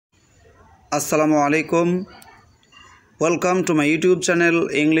আসসালামু আলাইকুম। Welcome to my YouTube channel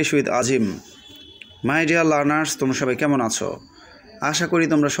English with Azim. My dear learners, তোমরা সবাই কেমন আছো? আশা করি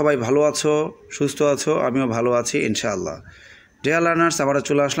তোমরা সবাই ভালো আছো, সুস্থ আছো। আমিও ভালো আছি ইনশাআল্লাহ। ডিয়ার লার্নার্স, আবারও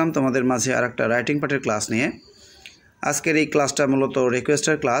চলে আসলাম তোমাদের মাঝে আর একটা রাইটিং পার্টের ক্লাস নিয়ে। আজকের এই ক্লাসটা মূলত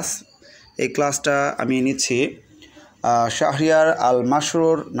রিকোয়েস্টের ক্লাস। এই ক্লাসটা আমি নিচ্ছি শাহরিয়ার আল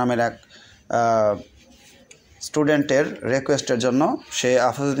মাসরুর নামের এক স্টুডেন্টের রিকোয়েস্টের জন্য। সে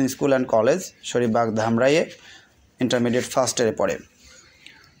আফজালউদ্দিন school and college শরীফবাগ ধামরাইয়ে intermediate first ইয়ারে পড়ে।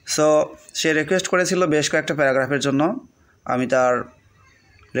 সো সে রিকোয়েস্ট করেছিল বেশ কয়েকটা প্যারাগ্রাফের জন্য। আমি তার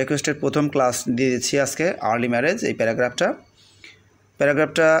রিকোয়েস্টের প্রথম ক্লাস দিয়ে দিচ্ছি আজকে, আর্লি ম্যারেজ। এই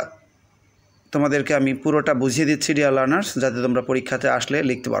প্যারাগ্রাফটা তোমাদেরকে আমি পুরোটা বুঝিয়ে দিচ্ছি ডিয়ার লার্নার্স, যাতে তোমরা পরীক্ষাতে আসলে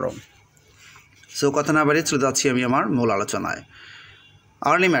লিখতে পারো। সো কথা না বাড়িয়ে চলে যাচ্ছি আমি আমার মূল আলোচনায়।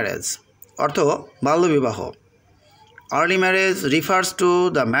 আর্লি ম্যারেজ অর্থ বাল্যবিবাহ। Early marriage refers to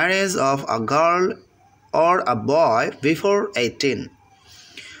the marriage of a girl or a boy before 18.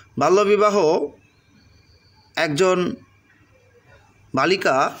 বাল্যবিবাহ একজন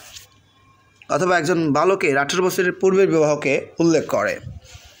বালিকা অথবা একজন বালকের 18 বছরের পূর্বের বিবাহকে উল্লেখ করে।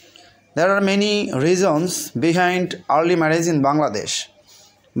 There are many reasons behind early marriage in Bangladesh.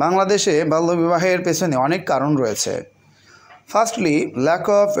 বাংলাদেশে বাল্যবিবাহের পেছনে অনেক কারণ রয়েছে। Firstly, lack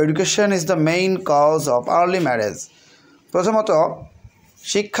of education is the main cause of early marriage. প্রথমত,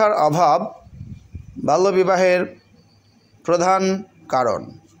 শিক্ষার অভাব বাল্যবিবাহের প্রধান কারণ।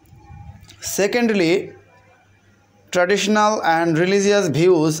 Secondly, traditional and religious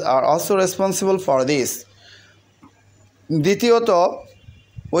views are also responsible for this. দ্বিতীয়ত,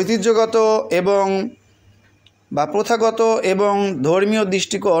 ঐতিহ্যগত এবং বা প্রথাগত এবং ধর্মীয়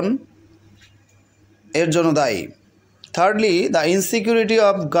দৃষ্টিকোণ এর জন্য দায়ী। Thirdly, the insecurity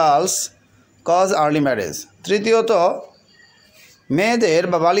of girls cause early marriage. তৃতীয়ত, মেয়েদের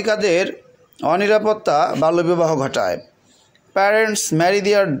বা বালিকাদের অনিরাপত্তা বাল্যবিবাহ ঘটায়। Parents marry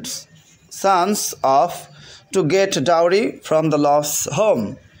their sons off to get dowry from the lost home.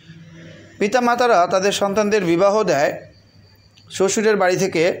 পিতামাতারা তাদের সন্তানদের বিবাহ দেয় শ্বশুরের বাড়ি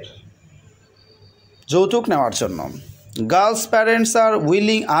থেকে যৌতুক নেওয়ার জন্য। Girls' parents are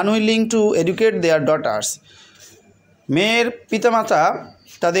unwilling to educate their daughters. মেয়ের পিতামাতা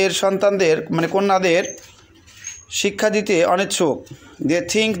তাদের সন্তানদের কন্যাদের শিক্ষা দিতে অনিচ্ছুক। দে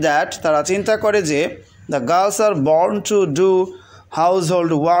থিঙ্ক দ্যাট, তারা চিন্তা করে যে the girls are born to do house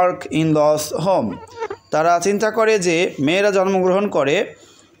hold work in loss home. তারা চিন্তা করে যে মেয়েরা জন্মগ্রহণ করে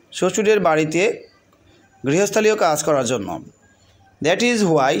শ্বশুরের বাড়িতে গৃহস্থালীয় কাজ করার জন্য। দ্যাট ইজ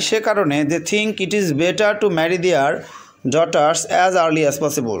হোয়াই, সে কারণে they think it is better to marry there daughters as early as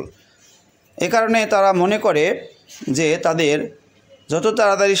possible. এ কারণে তারা মনে করে যে তাদের যত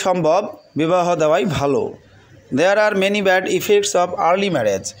তাড়াতাড়ি সম্ভব বিবাহ দেওয়াই ভালো। There are many bad effects of early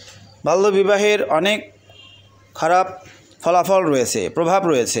marriage. বাল্যবিবাহের অনেক খারাপ ফলাফল রয়েছে, প্রভাব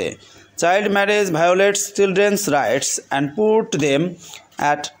রয়েছে। Child marriage violates children's rights and put them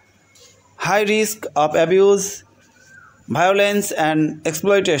at high risk of abuse, violence and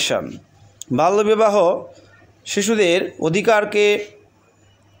exploitation. বাল্যবিবাহ শিশুদের অধিকারকে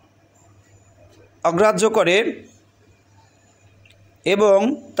অগ্রাহ্য করে এবং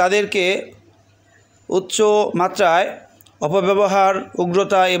তাদেরকে উচ্চ মাত্রায় অপব্যবহার,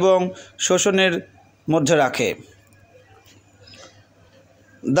 উগ্রতা এবং শোষণের মধ্যে রাখে।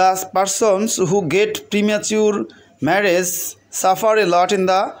 The persons who get premature marriage suffer a lot in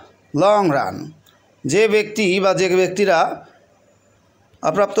the long run. যে ব্যক্তিরা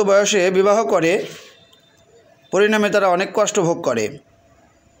অপ্রাপ্ত বয়সে বিবাহ করে পরিণামে তারা অনেক কষ্ট ভোগ করে।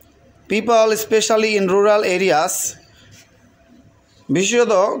 People, especially in rural areas,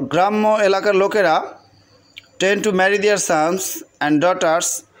 বিশেষত গ্রাম্য এলাকার লোকেরা tend to marry their sons and daughters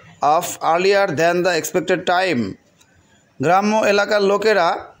of earlier than the expected time. গ্রাম্য এলাকার লোকেরা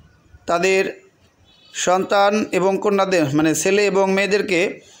তাদের সন্তান এবং কন্যাদের ছেলে এবং মেয়েদেরকে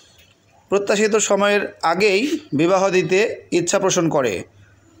প্রত্যাশিত সময়ের আগেই বিবাহ দিতে ইচ্ছা পোষণ করে।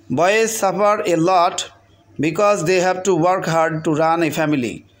 Boys suffer a lot because they have to work hard to run a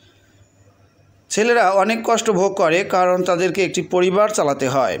family. ছেলেরা অনেক কষ্ট ভোগ করে কারণ তাদেরকে একটি পরিবার চালাতে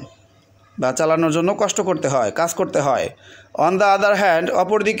হয় বা চালানোর জন্য কষ্ট করতে হয়, কাজ করতে হয়। অন দ্য আদার হ্যান্ড,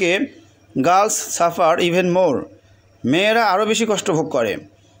 অপরদিকে গার্লস সাফার ইভেন মোর। মেয়েরা আরও বেশি কষ্ট ভোগ করে।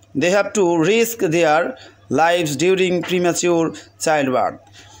 They have to risk their lives during premature child birth.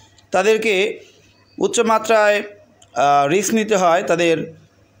 তাদেরকে উচ্চমাত্রায় রিস্ক নিতে হয় তাদের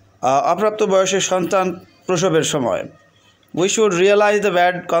অপ্রাপ্ত বয়সের সন্তান প্রসবের সময়। We should realize the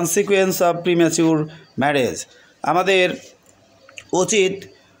bad consequence of premature marriage. আমাদের উচিত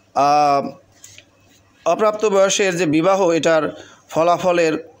অপ্রাপ্ত বয়সের যে বিবাহ এটার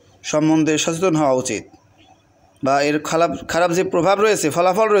ফলাফলের সম্বন্ধে সচেতন হওয়া উচিত, বা এর খারাপ যে প্রভাব রয়েছে,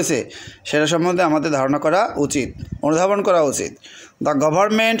 ফলাফল রয়েছে, সেটা সম্বন্ধে আমাদের ধারণা করা উচিত, অনুধাবন করা উচিত। The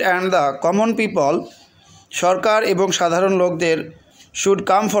government and the common people, সরকার এবং সাধারণ লোকদের শুড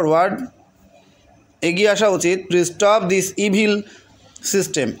কাম ফরওয়ার্ড, এগিয়ে আসা উচিত, to stop this evil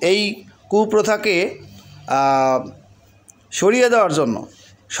system, এই কুপ্রথাকে সরিয়ে দেওয়ার জন্য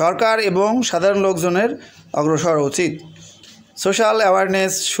সরকার এবং সাধারণ লোকজনের অগ্রসর উচিত। Social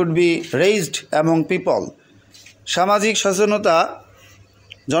awareness should be raised among people, সামাজিক সচেতনতা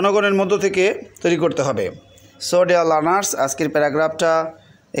জনগণের মধ্য থেকে তৈরি করতে হবে। সো ডিয়ার লার্নার্স, আজকের প্যারাগ্রাফটা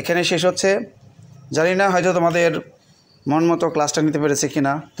এখানে শেষ হচ্ছে। জানি না হয়তো তোমাদের মন মতো ক্লাসটা নিতে পেরেছে কি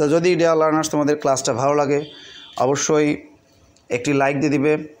না। তো যদি ডিয়ার লার্নার্স তোমাদের ক্লাসটা ভালো লাগে, অবশ্যই একটি লাইক দিয়ে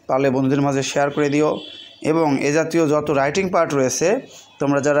দিবে, পারলে বন্ধুদের মাঝে শেয়ার করে দিও। এবং এ জাতীয় যত রাইটিং পার্ট রয়েছে,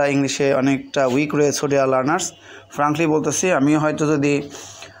 তোমরা যারা ইংলিশে অনেকটা উইক রয়েছো ডিয়ার লার্নার্স, ফ্রাঙ্কলি বলতেছি, আমিও হয়তো যদি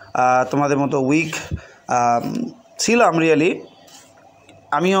তোমাদের মতো উইক ছিলাম রিয়েলি,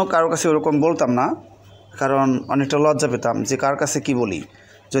 আমিও কারোর কাছে ওরকম বলতাম না, কারণ অনেকটা লজ্জা পেতাম যে কার কাছে কি বলি,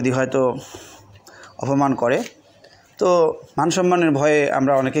 যদি হয়তো অপমান করে। তো মান সম্মানের ভয়ে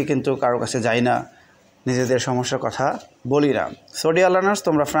আমরা অনেকেই কিন্তু কারোর কাছে যাই না, নিজেদের সমস্যার কথা বলি না। সো ডিয়ার লার্নার্স,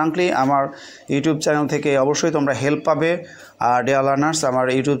 তোমরা ফ্রাঙ্কলি আমার ইউটিউব চ্যানেল থেকে অবশ্যই তোমরা হেল্প পাবে। আর ডিয়ার লার্নার্স, আমার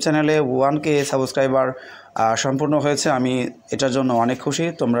ইউটিউব চ্যানেলে 1K সাবস্ক্রাইবার সম্পূর্ণ হয়েছে, আমি এটার জন্য অনেক খুশি।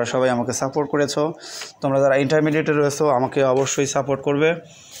 তোমরা সবাই আমাকে সাপোর্ট করেছো। তোমরা যারা ইন্টারমিডিয়েটে রয়েছো, আমাকে অবশ্যই সাপোর্ট করবে।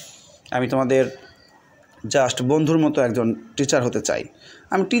 আমি তোমাদের জাস্ট বন্ধুর মতো একজন টিচার হতে চাই।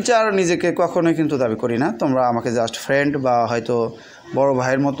 আমি টিচার নিজেকে কখনোই কিন্তু দাবি করি না। তোমরা আমাকে জাস্ট ফ্রেন্ড বা হয়তো বড়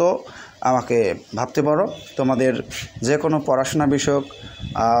ভাইয়ের মতো আমাকে ভাবতে পারো। তোমাদের যে কোনো পড়াশোনা বিষয়ক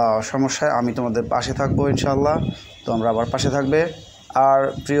সমস্যায় আমি তোমাদের পাশে থাকবো ইনশাআল্লাহ। তোমরা আবার পাশে থাকবে। আর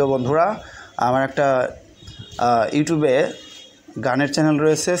প্রিয় বন্ধুরা, আমার একটা ইউটিউবে গানের চ্যানেল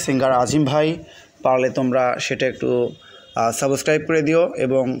রয়েছে, সিঙ্গার আজিম ভাই, পারলে তোমরা সেটা একটু সাবস্ক্রাইব করে দিও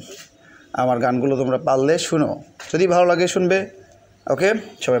এবং আমার গানগুলো তোমরা পারলে শুনো, যদি ভালো লাগে শুনবে। ওকে,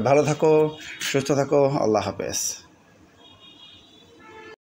 সবাই ভালো থাকো, সুস্থ থাকো, আল্লাহ হাফেজ।